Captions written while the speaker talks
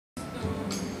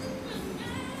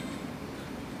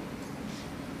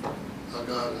Our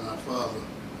God and our Father,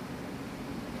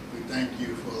 we thank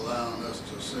you for allowing us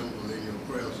to assemble in your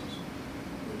presence.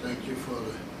 We thank you for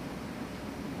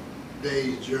the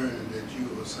day's journey that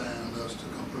you assigned us to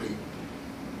complete.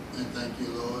 And thank you,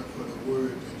 Lord, for the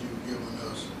word that you've given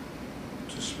us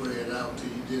to spread out to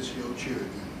this your children.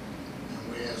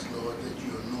 And we ask, Lord, that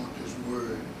you anoint this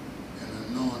word and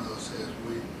anoint us as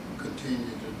we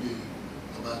continue to be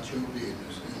about your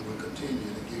business. And we'll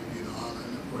continue to give you the honor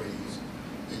and the praise.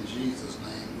 In Jesus'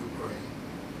 name we pray.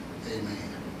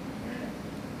 Amen.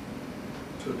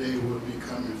 Today we'll be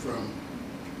coming from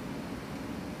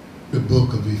the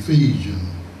book of Ephesians,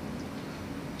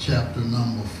 chapter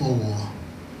number 4,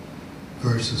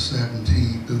 verses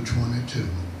 17 through 22.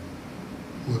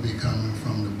 We'll be coming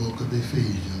from the book of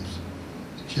Ephesians,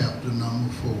 chapter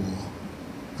number 4,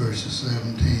 verses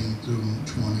 17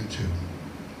 through 22.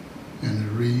 And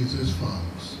it reads as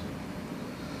follows.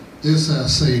 This I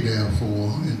say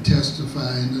therefore, and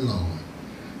testify in the Lord,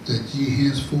 that ye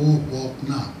henceforth walk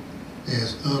not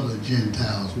as other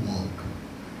Gentiles walk,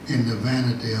 in the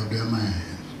vanity of their minds,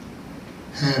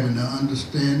 having the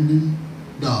understanding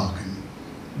darkened,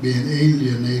 being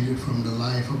alienated from the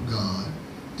life of God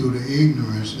through the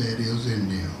ignorance that is in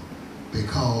them,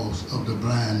 because of the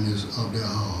blindness of their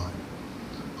heart,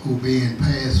 who being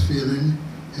past feeling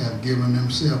have given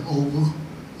themselves over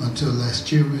unto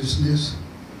lasciviousness,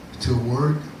 to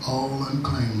work all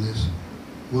uncleanness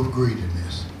with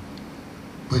greediness.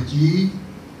 But ye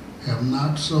have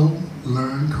not so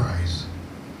learned Christ.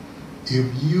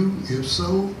 If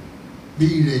so,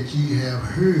 be that ye have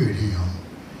heard him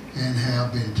and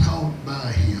have been taught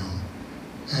by him,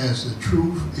 as the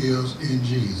truth is in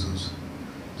Jesus,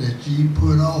 that ye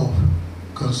put off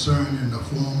concerning the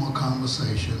former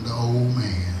conversation the old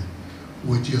man,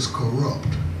 which is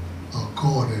corrupt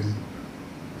according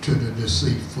to the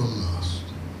deceitful lust.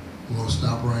 We're going to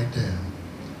stop right there.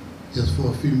 Just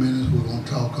for a few minutes, we're going to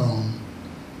talk on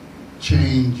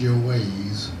change your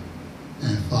ways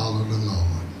and follow the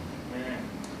Lord. Amen.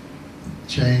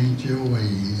 Change your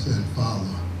ways and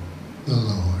follow the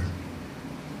Lord.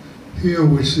 Here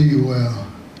we see where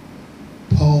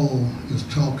Paul is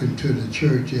talking to the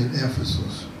church at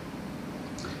Ephesus.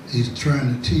 He's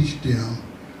trying to teach them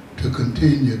to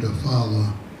continue to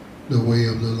follow the way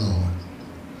of the Lord.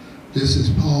 This is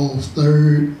Paul's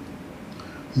third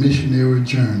missionary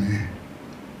journey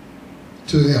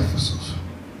to Ephesus.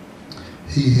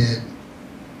 He had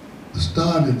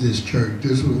started this church.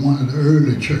 This was one of the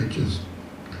early churches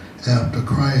after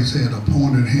Christ had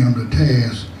appointed him the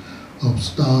task of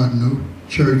starting a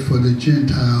church for the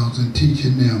Gentiles and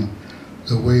teaching them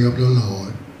the way of the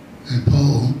Lord. And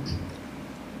Paul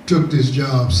took this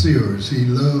job serious. He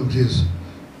loved his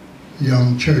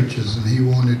young churches and he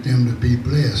wanted them to be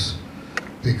blessed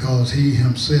because he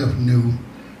himself knew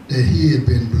that he had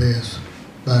been blessed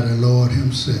by the Lord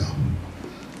himself.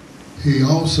 He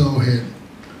also had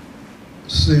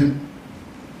sent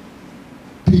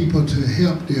people to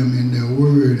help them in their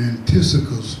word, and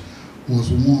Tychicus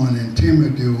was one and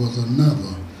Timothy was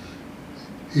another.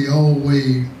 He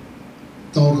always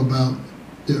thought about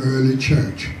the early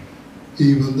church.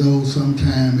 Even though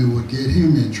sometimes it would get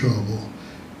him in trouble,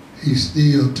 he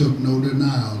still took no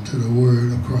denial to the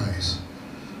word of Christ.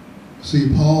 See,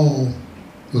 Paul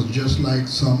was just like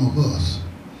some of us.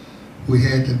 We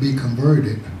had to be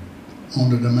converted on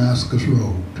the Damascus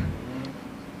Road.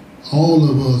 All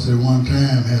of us at one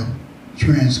time have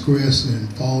transgressed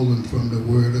and fallen from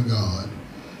the word of God.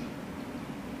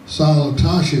 Saul of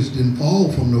Tarsus didn't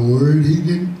fall from the word. He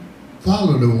didn't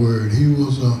follow the word. He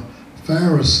was a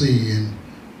Pharisee and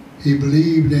he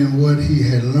believed in what he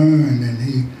had learned and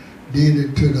he did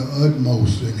it to the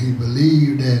utmost. And he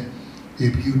believed that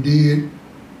if you did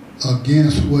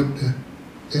against what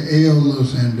the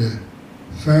elders and the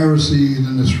Pharisees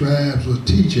and the scribes were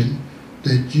teaching,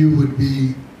 that you would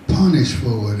be punished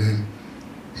for it. And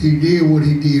he did what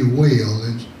he did well.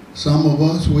 And some of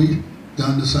us, we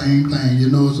done the same thing. You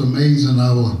know, it's amazing.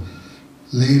 I was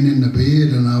laying in the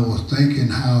bed and I was thinking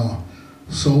how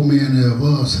so many of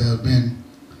us have been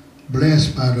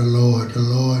blessed by the Lord. The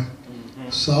Lord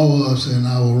saw us in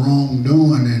our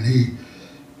wrongdoing and he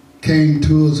came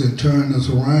to us and turned us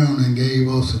around and gave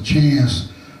us a chance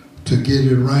to get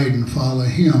it right and follow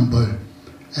him. But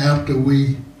after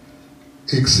we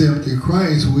accepted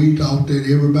Christ, we thought that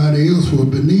everybody else was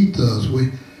beneath us.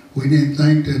 We didn't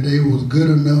think that they was good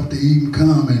enough to even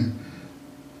come and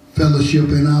fellowship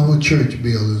in our church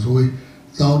buildings. We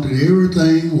thought that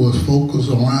everything was focused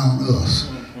around us.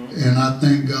 And I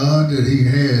thank God that he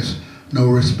has no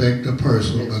respect of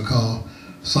person, because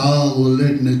Saul was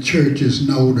letting the churches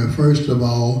know that, first of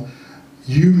all,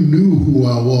 you knew who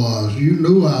I was. You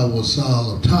knew I was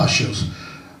Saul of Tarsus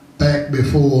back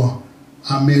before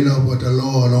I met up with the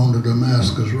Lord on the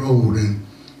Damascus Road. And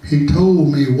he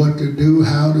told me what to do,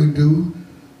 how to do,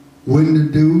 when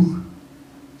to do,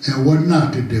 and what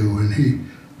not to do. And he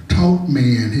taught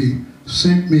me, and he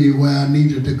sent me where I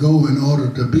needed to go in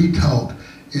order to be taught,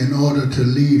 in order to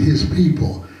lead his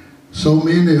people. So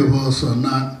many of us are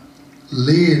not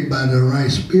led by the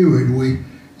right spirit. We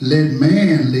let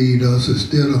man lead us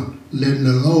instead of letting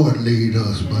the Lord lead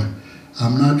us. But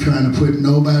I'm not trying to put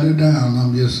nobody down.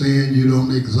 I'm just saying you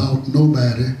don't exalt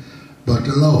nobody but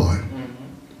the Lord.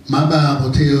 My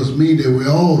Bible tells me that we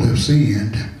all have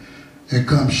sinned and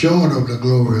come short of the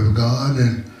glory of God,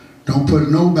 and don't put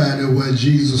nobody where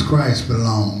Jesus Christ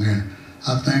belongs. And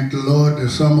I thank the Lord that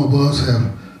some of us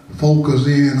have focused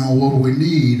in on what we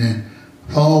need. And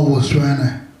Paul was trying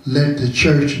to let the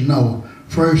church know,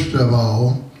 first of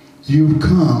all, you've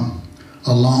come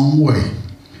a long way.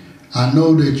 I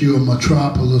know that you're a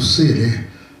metropolis city.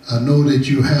 I know that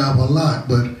you have a lot,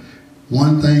 but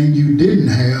one thing you didn't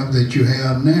have that you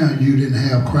have now, you didn't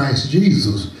have Christ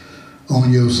Jesus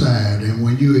on your side. And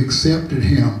when you accepted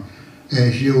him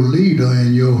as your leader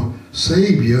and your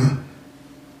Savior,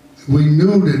 we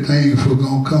knew that things were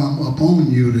going to come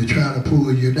upon you to try to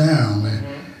pull you down. And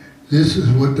this is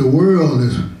what the world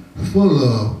is full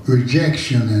of,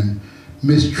 rejection and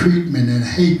mistreatment and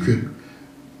hatred.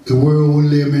 The world we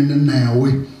live in now.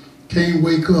 We can't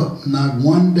wake up not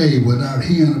one day without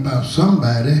hearing about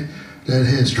somebody that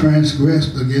has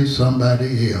transgressed against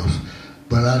somebody else.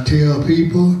 But I tell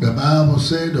people, the Bible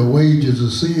said the wages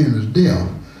of sin is death,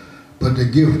 but the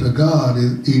gift of God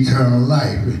is eternal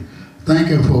life. Thank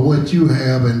him for what you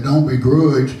have, and don't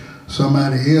begrudge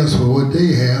somebody else for what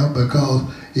they have, because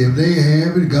if they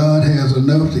have it, God has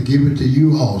enough to give it to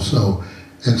you also.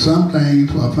 And some things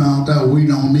I found out we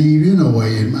don't need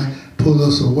anyway. It might pull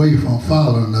us away from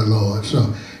following the Lord.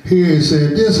 So here it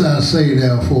said, this I say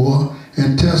therefore,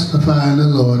 and testify in the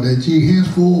Lord, that ye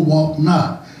henceforth walk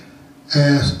not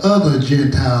as other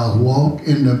Gentiles walk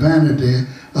in the vanity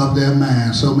of their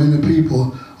minds. So many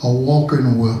people are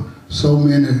walking with so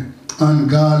many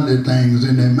ungodly things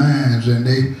in their minds, and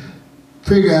they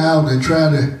figure out and try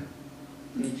to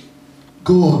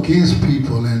go against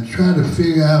people and try to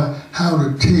figure out how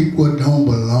to take what don't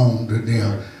belong to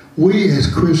them. We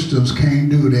as Christians can't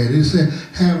do that. It's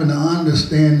having the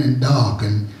understanding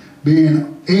darkened,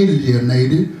 being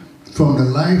alienated from the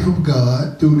life of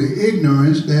God through the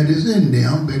ignorance that is in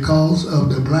them because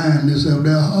of the blindness of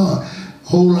their heart. A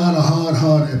whole lot of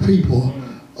hard-hearted people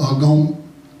are going to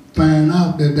find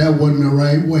out that that wasn't the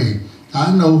right way.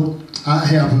 I know I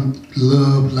haven't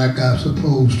loved like I'm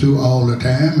supposed to all the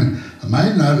time, and I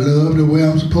might not love the way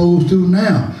I'm supposed to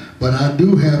now, but I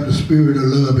do have the spirit of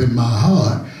love in my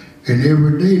heart. And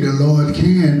every day the Lord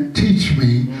can teach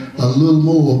me a little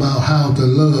more about how to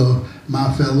love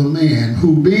my fellow man,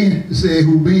 who being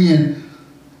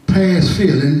past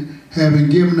feeling, having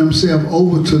given himself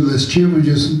over to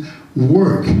lascivious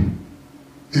work and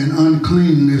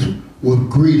uncleanness with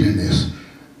greediness.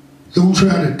 Don't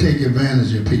try to take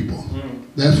advantage of people.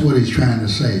 That's what he's trying to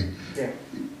say. Yeah.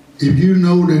 If you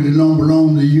know that it don't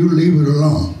belong to you, leave it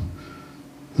alone.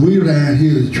 We're down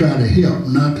here to try to help,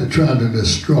 not to try to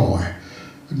destroy.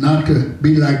 Not to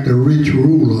be like the rich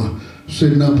ruler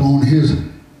sitting up on his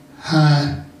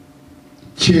high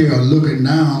chair looking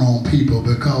down on people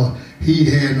because he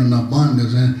had an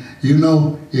abundance. And you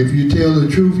know, if you tell the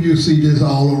truth, you see this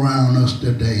all around us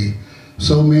today.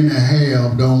 So many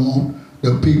have, don't want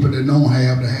the people that don't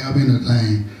have to have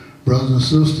anything. Brothers and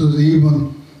sisters,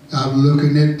 even I'm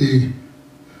looking at the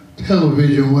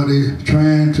television where they're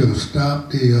trying to stop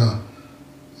the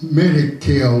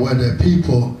Medicare, where the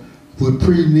people with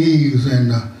pre-needs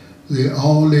and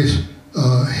all this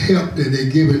help that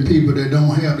they're giving people that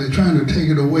don't have, they're trying to take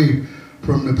it away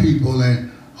from the people,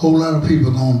 and a whole lot of people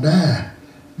are going to die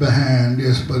behind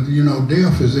this. But you know,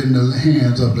 death is in the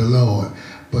hands of the Lord.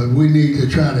 But we need to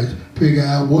try to figure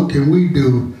out what can we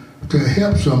do to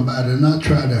help somebody, not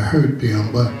try to hurt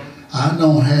them. But I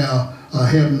don't have a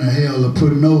heaven or hell to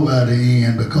put nobody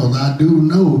in, because I do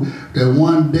know that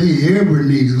one day every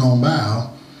knee is going to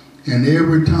bow and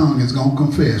every tongue is going to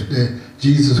confess that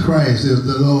Jesus Christ is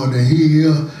the Lord and he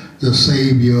is the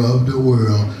Savior of the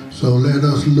world. So let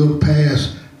us look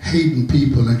past hating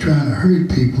people and trying to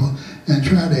hurt people and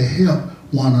try to help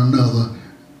one another.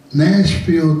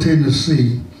 Nashville,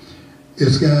 Tennessee,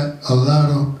 it's got a lot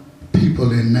of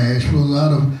people in Nashville, a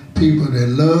lot of people that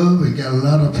love, and got a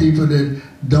lot of people that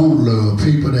don't love,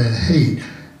 people that hate.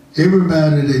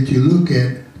 Everybody that you look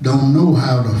at don't know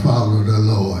how to follow the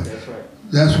Lord. That's right.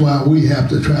 That's why we have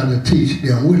to try to teach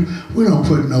them. We don't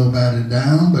put nobody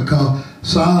down, because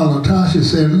Saul of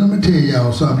Tarsus said, let me tell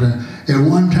y'all something. At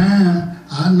one time,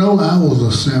 I know I was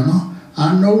a sinner.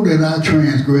 I know that I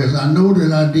transgressed. I know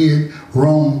that I did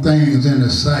wrong things in the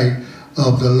sight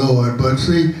of the Lord. But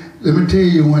see, let me tell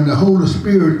you, when the Holy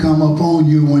Spirit come upon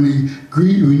you, when you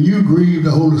grieve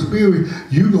the Holy Spirit,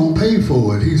 you're going to pay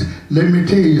for it. Let me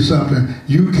tell you something.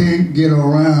 You can't get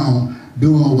around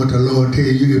doing what the Lord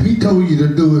tells you. If he told you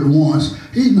to do it once,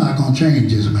 he's not going to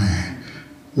change his mind.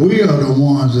 We are the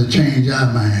ones that change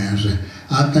our minds. And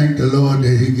I thank the Lord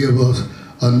that he give us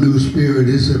a new spirit.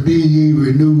 It said, be ye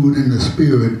renewed in the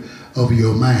spirit of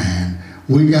your mind.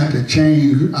 We got to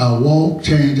change our walk,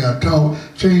 change our talk,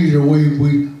 change the way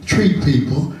we treat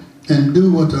people, and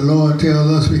do what the Lord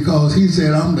tells us, because he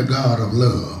said, I'm the God of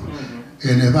love. Mm-hmm.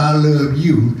 And if I love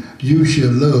you, you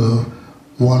should love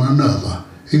one another.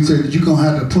 He said, you're going to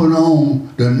have to put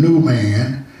on the new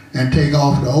man and take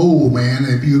off the old man.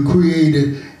 If you're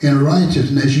created in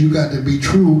righteousness, you got to be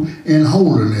true in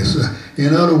holiness.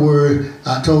 In other words,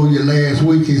 I told you last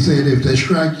week, he said, if they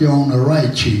strike you on the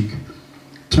right cheek,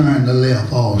 turn the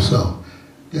left also.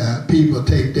 People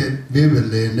take that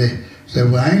vividly and they say,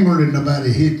 well, I ain't going to let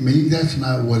nobody hit me. That's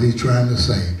not what he's trying to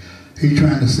say. He's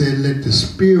trying to say, let the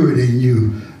spirit in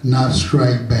you not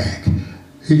strike back.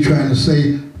 He's trying to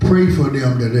say, pray for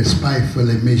them that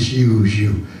despitefully misuse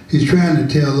you. He's trying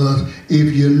to tell us,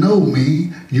 if you know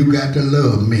me, you got to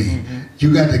love me. Mm-hmm.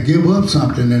 You got to give up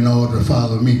something in order to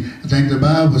follow me. I think the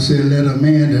Bible said, let a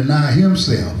man deny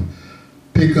himself,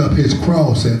 pick up his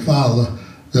cross and follow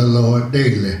the Lord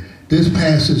daily. This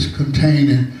passage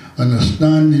containing an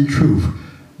astounding truth.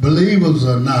 Believers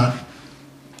are not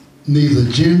neither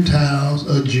Gentiles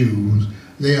or Jews.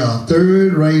 They are a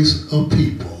third race of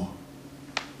people.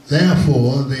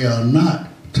 Therefore, they are not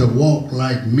to walk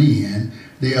like men.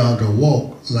 They are to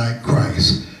walk like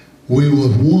Christ. We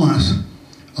was once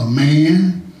a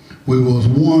man. We was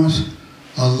once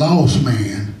a lost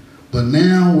man. But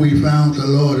now we found the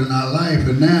Lord in our life,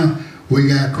 and now we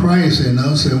got Christ in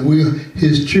us, and we're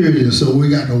his children, so we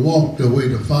got to walk the way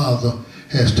the Father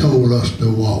has told us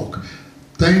to walk.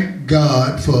 Thank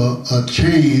God for a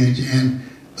change in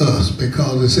us,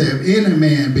 because it said, if any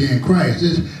man be in Christ,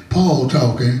 this is Paul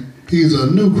talking, he's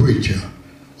a new creature.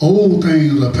 Old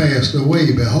things are passed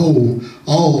away. Behold,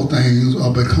 all things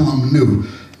are become new.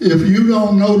 If you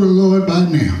don't know the Lord by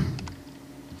now,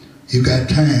 you got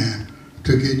time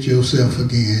to get yourself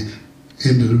again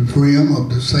into the realm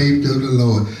of the safety of the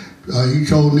Lord. He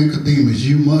told Nicodemus,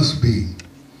 you must be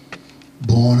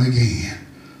born again.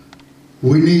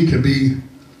 We need to be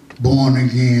born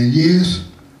again. Yes,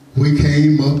 we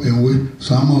came up, and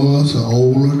some of us are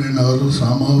older than others.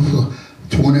 Some of us are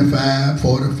 25,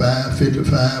 45,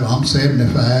 55. I'm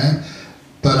 75.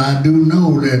 But I do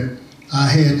know that I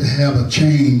had to have a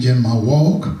change in my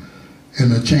walk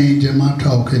and a change in my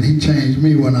talk. And he changed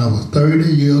me when I was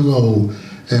 30 years old.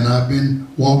 And I've been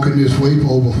walking this way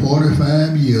for over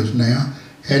 45 years now.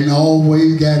 Hadn't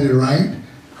always got it right,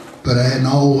 but I hadn't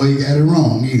always got it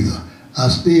wrong either. I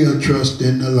still trust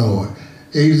in the Lord.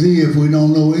 AZ, if we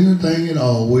don't know anything at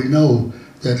all, we know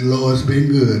that the Lord's been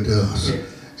good to us. Yes.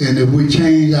 And if we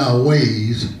change our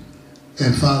ways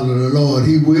and follow the Lord,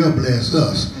 he will bless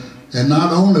us. And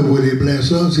not only will he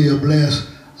bless us, he'll bless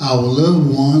our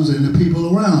loved ones and the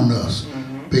people around us.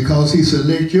 Because he said,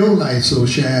 let your light so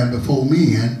shine before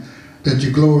men that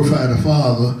you glorify the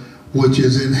Father which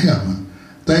is in heaven.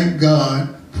 Thank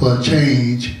God for a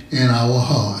change in our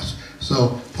hearts.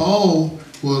 So Paul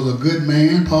was a good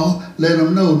man. Paul let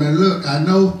him know, now look, I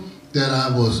know that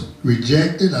I was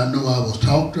rejected. I know I was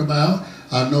talked about.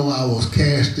 I know I was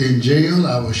cast in jail.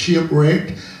 I was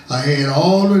shipwrecked. I had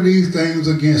all of these things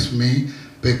against me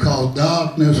because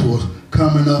darkness was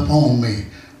coming up on me.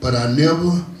 But I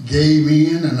never gave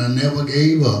in and I never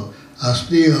gave up. I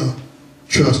still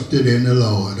trusted in the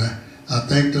Lord. I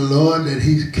thank the Lord that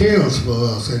he cares for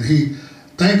us and he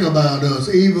think about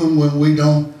us even when we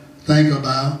don't think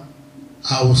about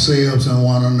ourselves and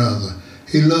one another.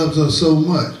 He loves us so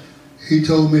much. He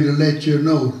told me to let you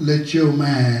know, let your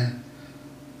mind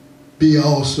be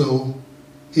also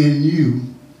in you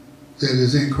that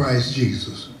is in Christ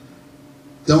Jesus.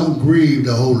 Don't grieve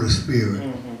the Holy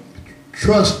Spirit.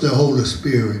 Trust the Holy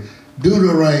Spirit. Do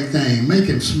the right thing. Make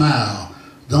him smile.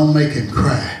 Don't make him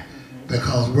cry.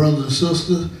 Because brothers and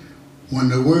sisters, when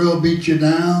the world beats you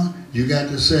down, you got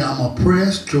to say, I'm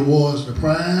oppressed towards the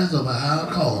prize of a high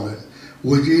calling,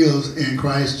 which is in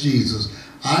Christ Jesus.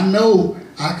 I know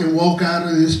I can walk out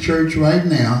of this church right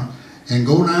now and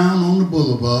go down on the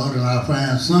boulevard and I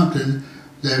find something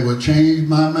that will change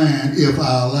my mind if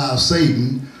I allow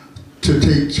Satan to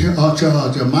take charge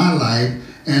of my life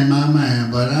and my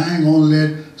mind. But I ain't going to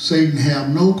let Satan have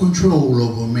no control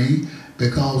over me,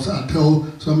 because I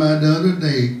told somebody the other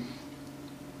day,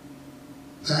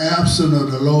 the absence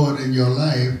of the Lord in your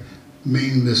life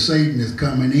means that Satan is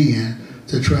coming in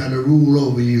to try to rule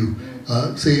over you.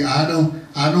 See, I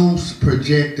don't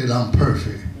project that I'm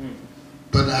perfect,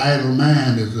 but the idle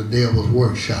mind is the devil's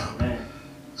workshop.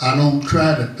 I don't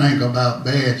try to think about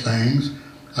bad things.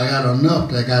 I got enough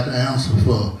that I got to answer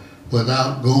for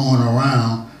without going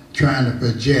around trying to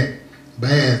project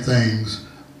bad things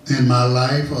in my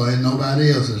life or in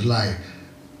nobody else's life.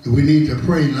 We need to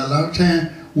pray. And a lot of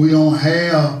times we don't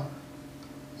have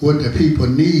what the people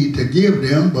need to give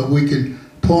them, but we can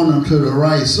point them to the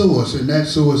right source, and that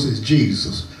source is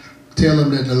Jesus. Tell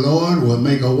them that the Lord will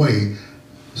make a way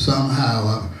somehow.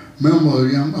 I remember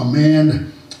a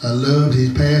man I loved,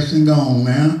 he's passed and gone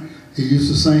now. He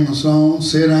used to sing a song,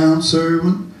 "Sit down,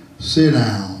 servant, sit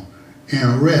down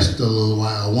and rest a little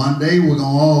while." One day we're going to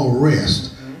all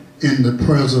rest in the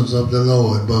presence of the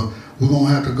Lord, but we're going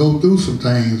to have to go through some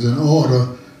things in order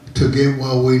to get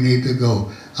where we need to go.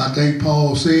 I think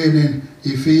Paul said in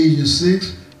Ephesians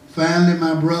 6, "Finally,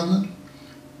 my brethren,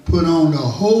 put on the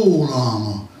whole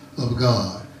armor of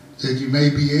God, that you may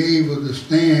be able to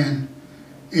stand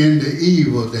in the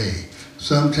evil day."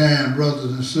 Sometimes,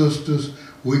 brothers and sisters,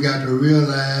 we got to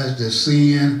realize that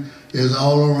sin is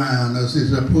all around us.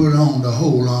 It's to put on the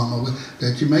whole armor,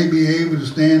 that you may be able to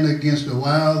stand against the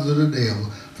wiles of the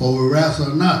devil. For we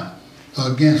wrestle not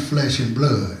against flesh and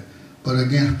blood, but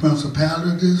against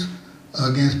principalities,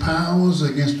 against powers,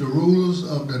 against the rulers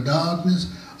of the darkness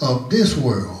of this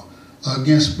world,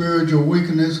 against spiritual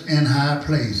wickedness in high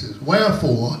places.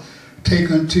 Wherefore,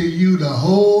 take unto you the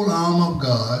whole armor of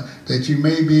God, that you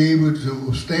may be able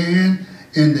to stand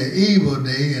in the evil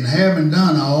day, and having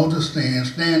done all to stand,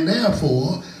 stand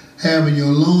therefore, having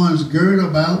your loins girt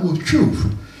about with truth,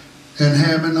 and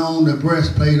having on the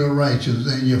breastplate of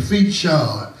righteousness, and your feet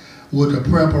shod with the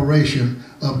preparation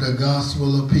of the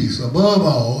gospel of peace. Above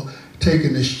all,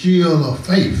 taking the shield of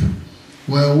faith,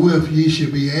 wherewith ye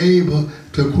should be able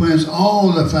to quench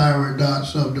all the fiery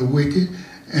darts of the wicked,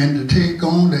 and to take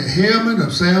on the helmet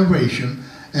of salvation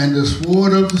and the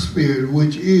sword of the Spirit,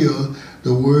 which is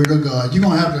the word of God. You're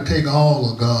going to have to take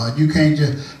all of God. You can't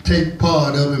just take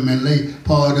part of him and lay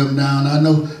part of him down. I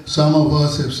know some of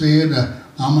us have said that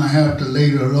I'm going to have to lay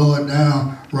the Lord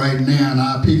down right now, and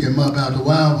I'll pick him up after a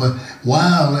while, but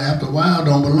after a while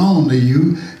don't belong to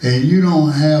you, and you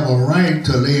don't have a right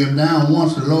to lay him down.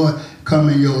 Once the Lord come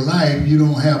in your life, you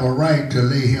don't have a right to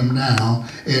lay him down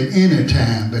at any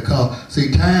time, because,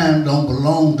 see, time don't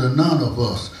belong to none of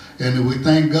us. And if we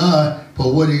thank God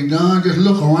for what he's done, just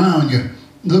look around you.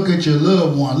 Look at your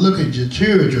loved one. Look at your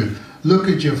children. Look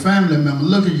at your family members.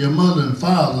 Look at your mother and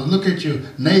father. Look at your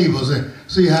neighbors and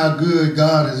see how good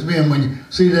God has been. When you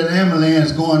see that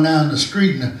ambulance going down the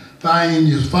street and the fire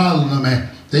engines following them, and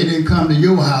they didn't come to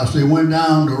your house. They went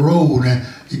down the road, and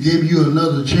it gave you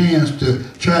another chance to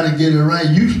try to get it right.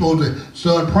 You're supposed to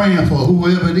start praying for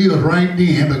whoever it is right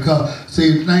then, because,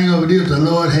 see, the thing of it is, the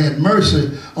Lord had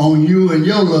mercy on you and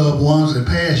your loved ones and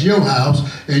passed your house,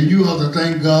 and you ought to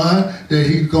thank God that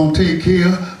he's going to take care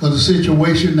of the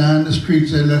situation down the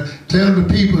streets. And tell the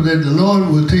people that the Lord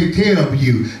will take care of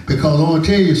you, because I want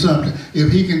to tell you something.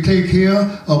 If he can take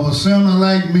care of a sinner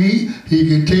like me, he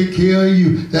can take care of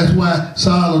you. That's why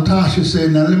Saul of Tarsus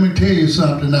said, now let me tell you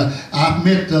something. I've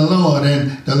met the Lord,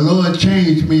 and the Lord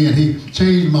changed me, and he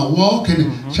changed my walk,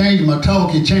 and he changed my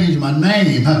talk, he changed my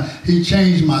name, he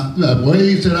changed my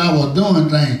ways that I was doing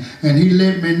things, and he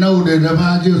let me know that if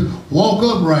I just walk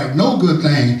upright, no good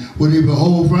thing would he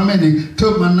behold from me. And he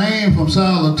took my name from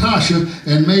Saul of Tarsus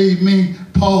and made me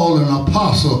Paul, an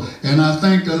apostle. And I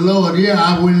thank the Lord. Yeah,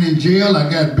 I went in jail, I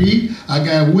got beat, I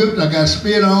got whipped, I got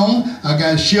spit on, I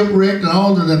got shipwrecked, and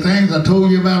all of the things I told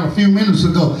you about a few minutes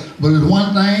ago. But there's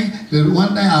one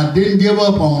thing I didn't give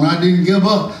up on. I didn't give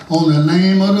up on the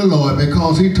name of the Lord,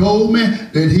 because he told me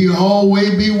that he'll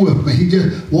always be with me. He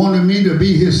just wanted me to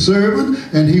be his servant,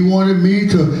 and he wanted me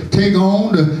to take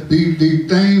on the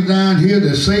things down here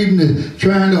that Satan is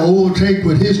trying to overtake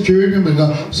with his children,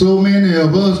 because so many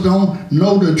of us don't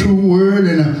know the true word,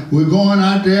 and we're going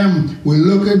out there and we're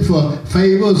looking for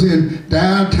favors in There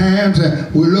are times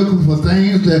that we're looking for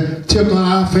things that tickle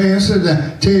our fancy.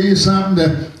 To tell you something,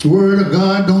 the Word of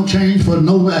God don't change for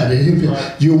nobody.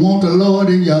 If you want the Lord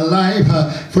in your life,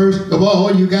 first of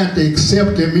all, you got to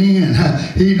accept Him in.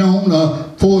 He don't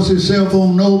force Himself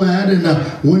on nobody. And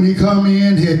when He come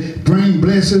in, He bring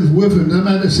blessings with Him.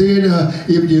 Somebody said,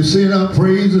 if you send up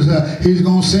praises, He's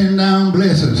going to send down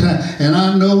blessings. And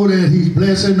I know that He's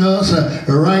blessing us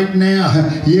right now.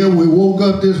 Yeah, we woke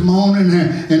up this morning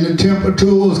and the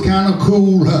temperature was kind of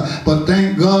cool. But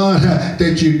thank God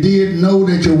that you did know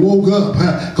that you woke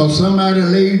up. Because somebody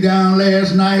laid down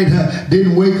last night,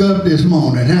 didn't wake up this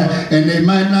morning. And they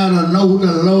might not have known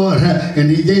the Lord.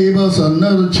 And He gave us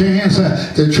another chance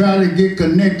to try to get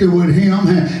connected with Him.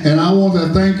 And I want to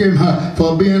thank Him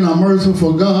for being a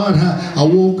merciful God. I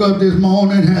woke up this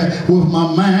morning with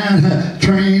my mind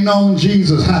trained on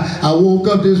Jesus. I woke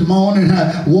up this morning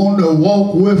wanting to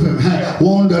walk with Him,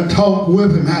 wanting to talk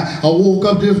with Him. I woke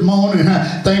up this morning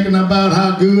thinking about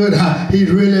how good He's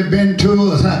really been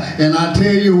to us. And I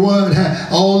tell you what,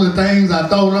 all the things I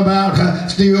thought about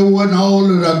still wasn't all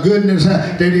of the goodness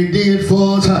that He did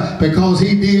for us, because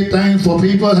He did things for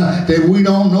people that we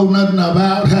don't know nothing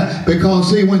about.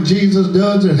 Because see, when Jesus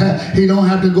does it, He don't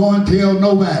have to go and tell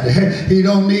nobody. He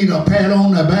don't need a pat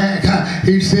on the back.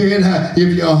 He said,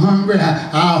 if you're hungry,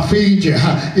 I'll feed you.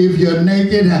 If you're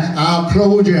naked, I'll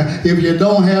clothe you. If you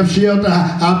don't have shelter,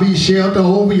 I'll be shelter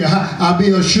over you. I'll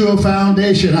be a sure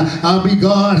foundation. I'll be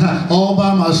God all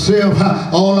by myself.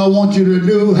 All I want you to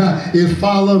do is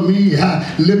follow me.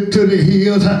 Look to the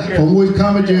hills from which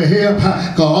cometh your help.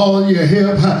 Because all your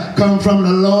help come from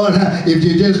the Lord. If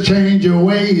you just change your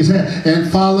ways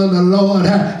and follow the Lord,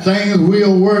 things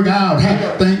will work out.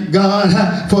 Thank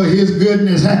God for His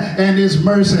goodness and His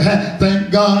mercy.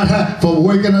 Thank God for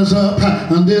waking us up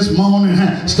on this morning,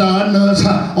 starting us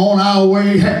on our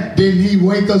way. Didn't He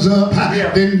wake us up?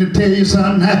 Didn't tell you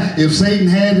something? If Satan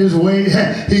had his way,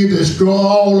 he'd destroy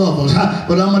all of us.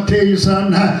 But I'm going to tell you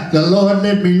something. The Lord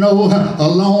let me know a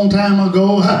long time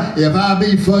ago, if I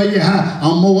be for you,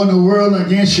 I'm more in the world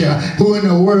against you. Who in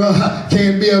the world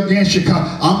can be against you?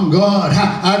 I'm God.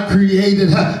 I created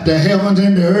the heavens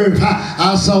and the earth.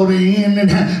 I saw the ending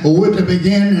with the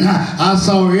beginning. I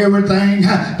saw everything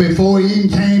before it even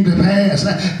came to pass.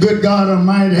 Good God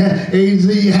Almighty,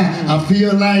 AZ, I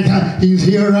feel like He's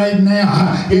here right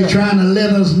now. He's trying to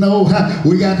let us know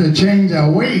we got to change our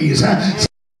ways.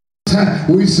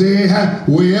 We say,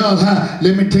 well,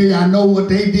 let me tell you, I know what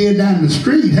they did down the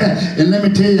street. And let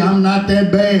me tell you, I'm not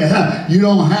that bad. You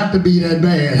don't have to be that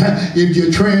bad. If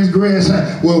you transgress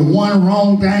with one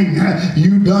wrong thing,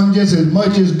 you done just as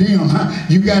much as them.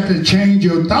 You got to change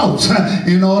your thoughts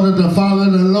in order to follow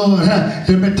the Lord. Let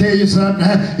me tell you something.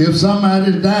 If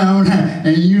somebody's down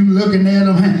and you looking at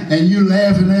them and you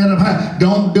laughing at them,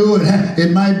 don't do it.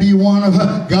 It might be one of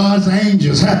God's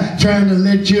angels trying to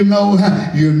let you know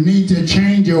you need to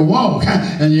change your walk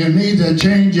and you need to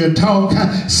change your talk.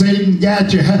 Satan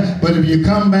got you, but if you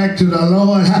come back to the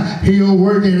Lord, He'll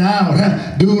work it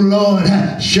out. Do, Lord,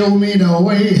 show me the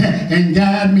way and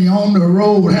guide me on the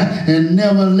road and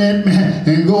never let me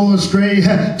and go astray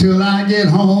till I get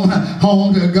home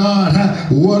to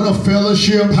God. What a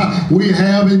fellowship we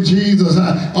have in Jesus.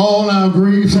 All our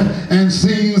griefs and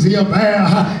sins He'll bear.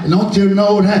 Don't you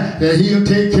know that He'll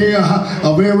take care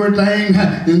of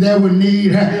everything that we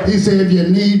need? He said, if you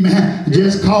need me,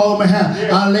 just call me.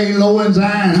 I lay low in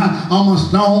Zion. I'm a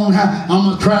stone.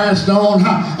 I'm a tri-stone.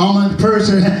 I'm a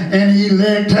person and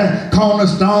elect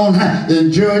cornerstone.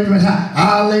 In judgment,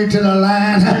 I lay to the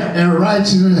line and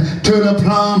righteousness to the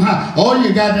plumb. All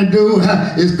you got to do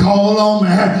is call on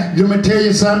me. Let me tell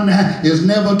you something. It's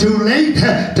never too late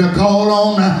to call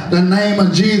on the name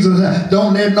of Jesus.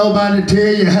 Don't let nobody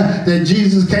tell you that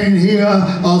Jesus can't hear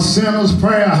a sinner's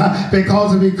prayer,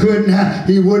 because if He couldn't,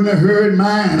 He wouldn't have heard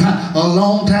mine a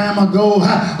long time ago.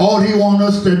 All He wants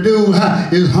us to do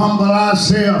is humble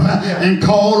ourselves and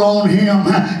call on Him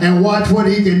and watch what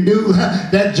He can do.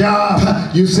 That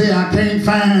job you say I can't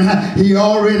find, He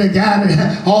already got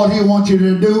it. All He wants you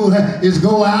to do is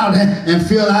go out and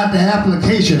fill out the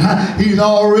application. He's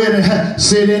already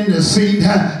sit in the seat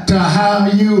to hire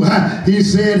you. He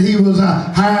said He was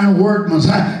hiring workmen.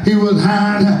 He was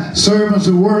hiring servants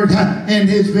to work in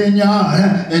His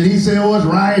vineyard. And He said, oh, it's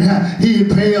right. He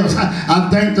pays. I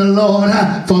thank the Lord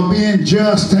for being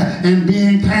just and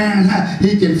being kind.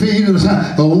 He can feed us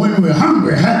when we're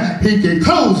hungry. He can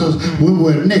clothe us when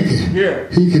we're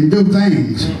naked. He can do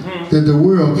things that the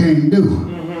world can't do.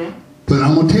 But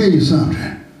I'm going to tell you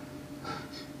something.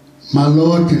 My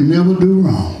Lord can never do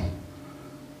wrong.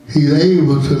 He's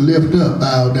able to lift up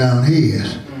bowed down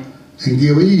heads. and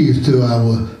give ease to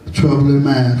our troubling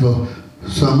mind. For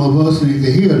some of us need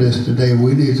to hear this today.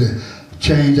 We need to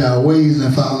change our ways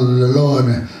and follow the Lord.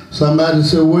 And somebody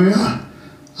said, well,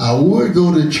 I would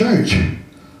go to church,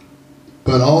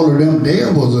 but all of them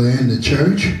devils are in the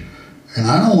church, and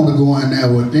I don't want to go in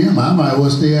there with them. I might well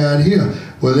stay out here.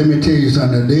 Well, let me tell you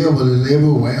something. The devil is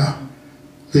everywhere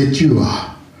that you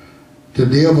are. The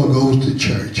devil goes to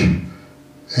church.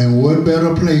 And what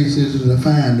better place is to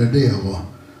find the devil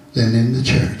than in the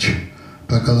church?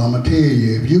 Because I'm going to tell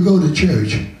you, if you go to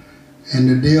church and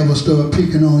the devil start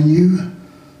picking on you,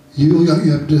 you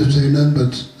have to say nothing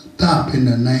but stop in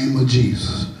the name of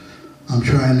Jesus. I'm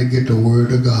trying to get the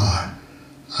word of God.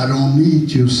 I don't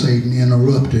need you, Satan,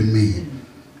 interrupting me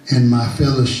in my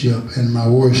fellowship and my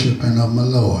worship and of my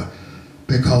Lord.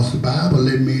 Because the Bible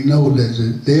let me know that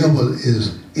the devil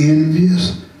is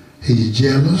envious, he's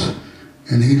jealous,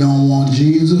 and he don't want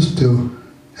Jesus to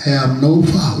have no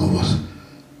followers.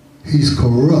 He's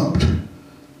corrupt.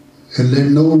 And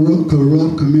let no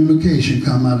corrupt communication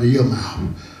come out of your mouth.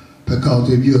 Because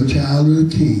if you're a child of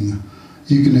the King,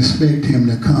 you can expect him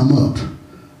to come up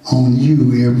on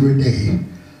you every day.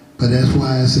 But that's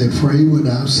why I said pray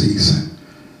without ceasing.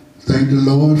 Thank the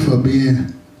Lord for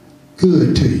being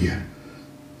good to you.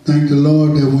 Thank the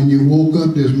Lord that when you woke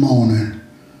up this morning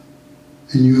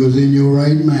and you was in your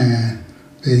right mind,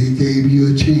 that he gave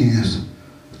you a chance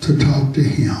to talk to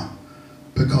him.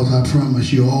 Because I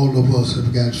promise you, all of us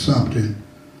have got something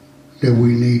that we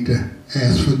need to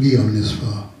ask forgiveness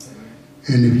for.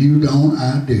 And if you don't,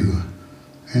 I do.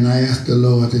 And I ask the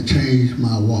Lord to change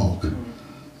my walk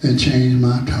and change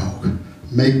my talk.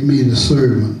 Make me the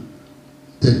servant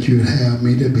that you'd have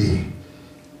me to be.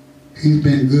 He's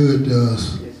been good to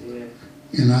us.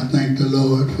 And I thank the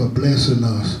Lord for blessing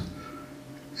us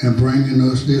and bringing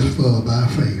us this far by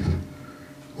faith.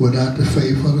 Without the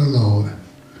faith of the Lord,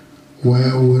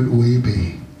 where would we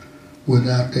be?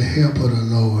 Without the help of the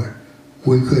Lord,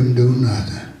 we couldn't do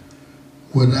nothing.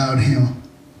 Without him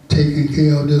taking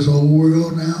care of this old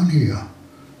world down here,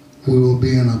 we will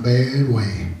be in a bad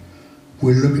way.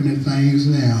 We're looking at things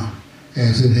now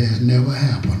as it has never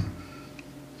happened.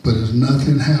 But there's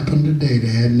nothing happened today that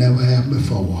had never happened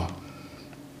before.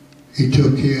 He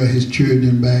took care of his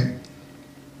children back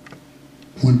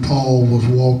when Paul was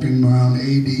walking around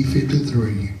AD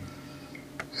 53,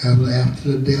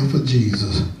 after the death of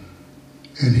Jesus.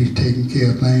 And he's taking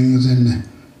care of things in the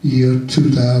year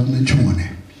 2020.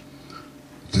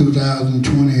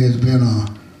 2020 has been a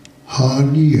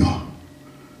hard year,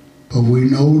 but we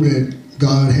know that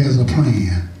God has a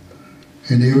plan,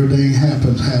 and everything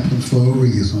happens for a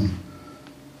reason.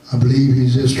 I believe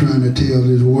he's just trying to tell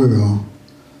this world,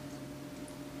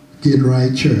 get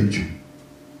right, church,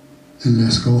 and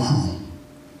let's go home.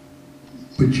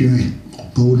 But you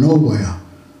ain't go nowhere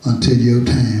until your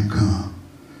time comes.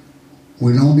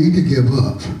 We don't need to give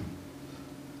up.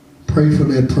 Pray for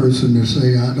that person to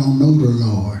say, I don't know the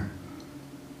Lord.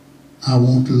 I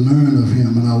want to learn of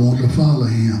him and I want to follow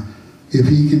him. If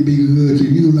he can be good to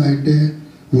you like that,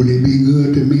 will he be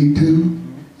good to me too?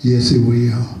 Yes, he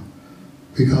will.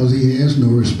 Because he has no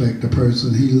respect to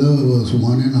person. He loves us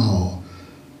one and all.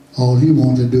 All he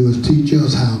wants to do is teach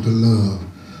us how to love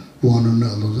one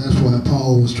another. That's why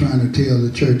Paul was trying to tell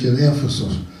the church at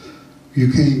Ephesus,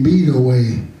 you can't be the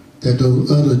way that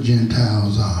those other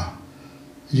Gentiles are.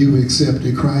 You've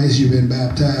accepted Christ, you've been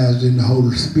baptized in the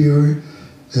Holy Spirit,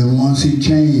 and once he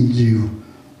changed you,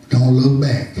 don't look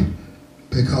back,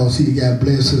 because he got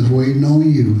blessings waiting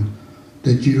on you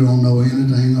that you don't know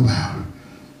anything about.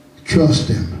 Trust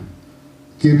him.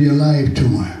 Give your life to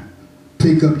him.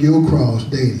 Pick up your cross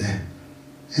daily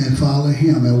and follow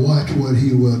him and watch what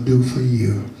he will do for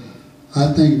you.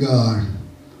 I thank God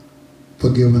for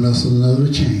giving us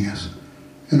another chance.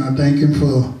 And I thank him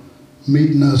for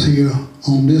meeting us here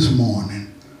on this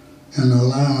morning and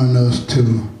allowing us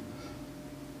to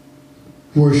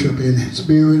worship in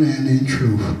spirit and in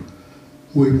truth.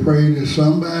 We pray that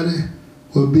somebody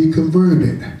will be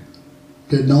converted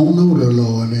that don't know the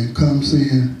Lord and come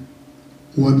saying,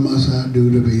 what must I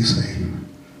do to be saved?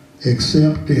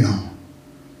 Accept them.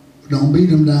 Don't beat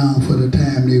them down for the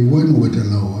time they wasn't with the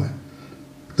Lord.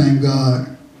 Thank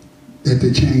God that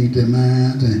they changed their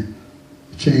minds and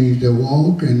changed their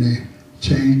walk and they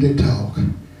changed their talk.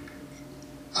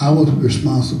 Our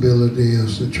responsibility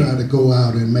is to try to go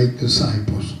out and make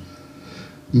disciples,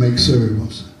 make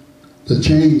servants. The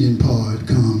changing part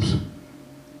comes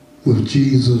with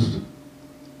Jesus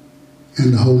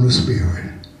and the Holy Spirit.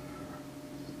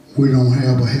 We don't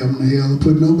have a heaven or hell to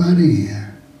put nobody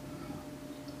in.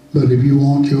 But if you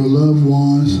want your loved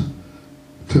ones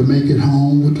to make it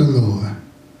home with the Lord,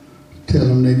 tell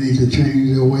them they need need to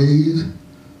change their ways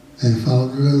and follow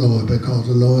the Lord, because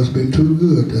the Lord's been too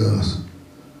good to us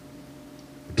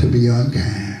to be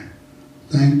unkind.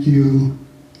 Thank you.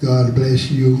 God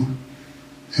bless you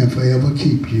and forever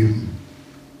keep you.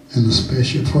 And a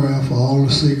special prayer for all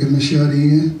the sick and the shut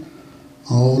in,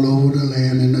 all over the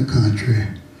land and the country.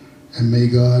 And may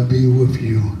God be with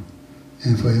you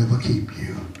and forever keep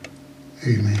you.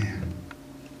 Amen.